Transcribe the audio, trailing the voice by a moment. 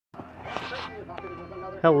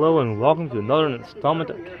Hello and welcome to another installment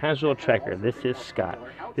of Casual Trekker. This is Scott.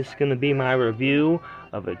 This is going to be my review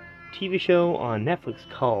of a TV show on Netflix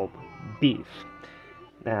called Beef.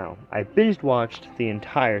 Now, I binge watched the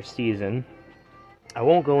entire season. I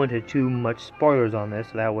won't go into too much spoilers on this,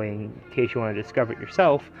 so that way in case you want to discover it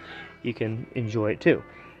yourself, you can enjoy it too.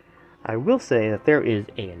 I will say that there is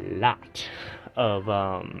a lot of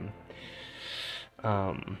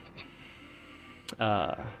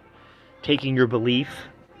taking your belief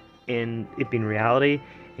in it being reality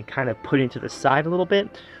and kind of putting it to the side a little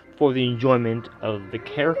bit for the enjoyment of the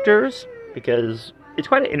characters, because it's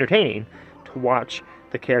quite entertaining to watch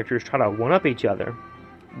the characters try to one-up each other.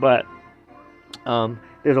 But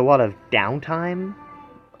there's a lot of downtime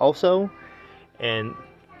also, and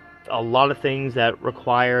a lot of things that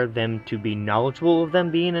require them to be knowledgeable of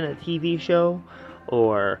them being in a TV show,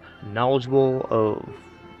 or knowledgeable of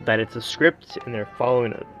that it's a script and they're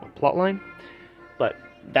following a plot line. But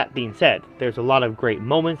that being said, there's a lot of great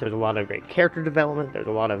moments, there's a lot of great character development, there's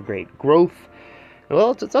a lot of great growth.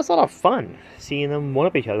 Well, it's a lot of fun seeing them one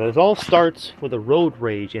up each other. It all starts with a road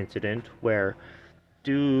rage incident where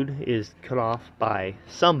dude is cut off by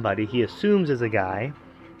somebody he assumes is a guy,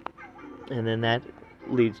 and then that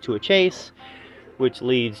leads to a chase, which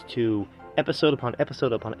leads to episode upon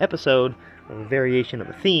episode upon episode of a variation of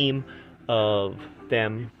a theme of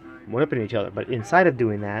them one-upping each other. But inside of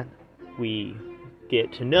doing that, we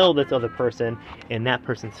get to know this other person and that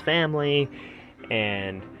person's family,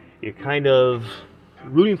 and you're kind of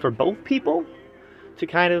rooting for both people to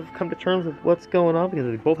kind of come to terms with what's going on, because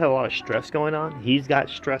they both have a lot of stress going on. He's got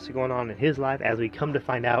stress going on in his life, as we come to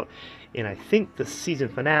find out in, I think, the season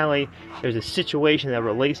finale. There's a situation that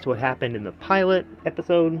relates to what happened in the pilot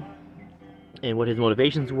episode and what his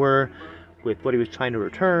motivations were with what he was trying to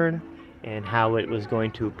return, and how it was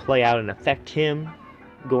going to play out and affect him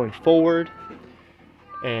going forward.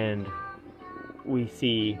 And we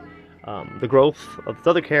see the growth of this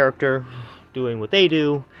other character doing what they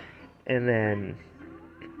do, and then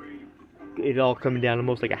it all coming down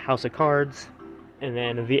almost like a house of cards. And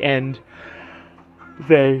then at the end,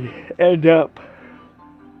 they end up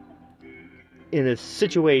in a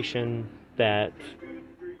situation that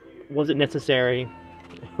wasn't necessary,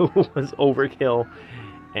 was overkill,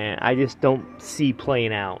 and I just don't see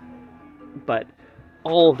playing out. But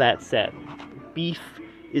all of that said, Beef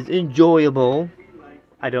is enjoyable.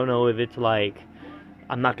 I don't know if it's like,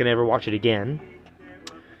 I'm not going to ever watch it again,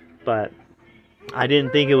 but I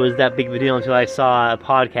didn't think it was that big of a deal until I saw a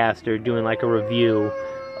podcaster doing like a review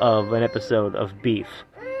of an episode of Beef.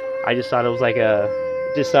 I just thought it was like a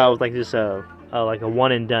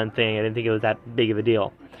one and done thing. I didn't think it was that big of a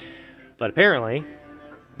deal. But apparently,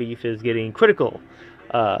 Beef is getting critical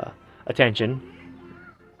attention,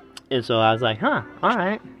 and so I was like, all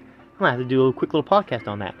right, I'm gonna have to do a quick little podcast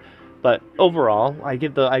on that. But overall, I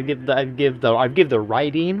give the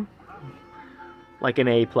writing like an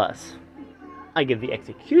A+. I give the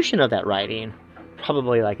execution of that writing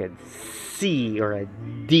probably like a C or a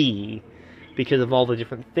D, because of all the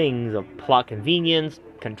different things of plot convenience,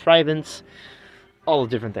 contrivance, all the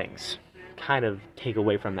different things kind of take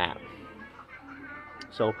away from that.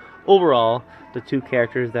 So overall, the two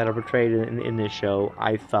characters that are portrayed in this show,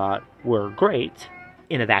 I thought were great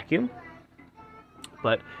in a vacuum.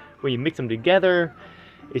 But when you mix them together,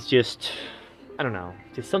 it's just, I don't know,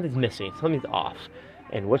 just something's missing, something's off.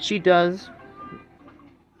 And what she does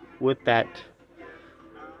with that,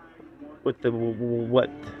 with the what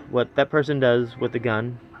that person does with the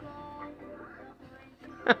gun,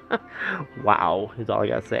 wow, is all I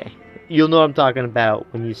gotta say. You'll know what I'm talking about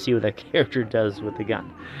when you see what that character does with the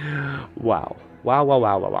gun. Wow.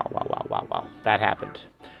 That happened.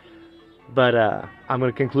 But I'm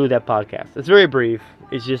going to conclude that podcast. It's very brief.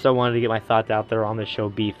 It's just I wanted to get my thoughts out there on the show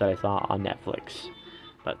Beef that I saw on Netflix.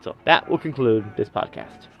 But so that will conclude this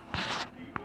podcast.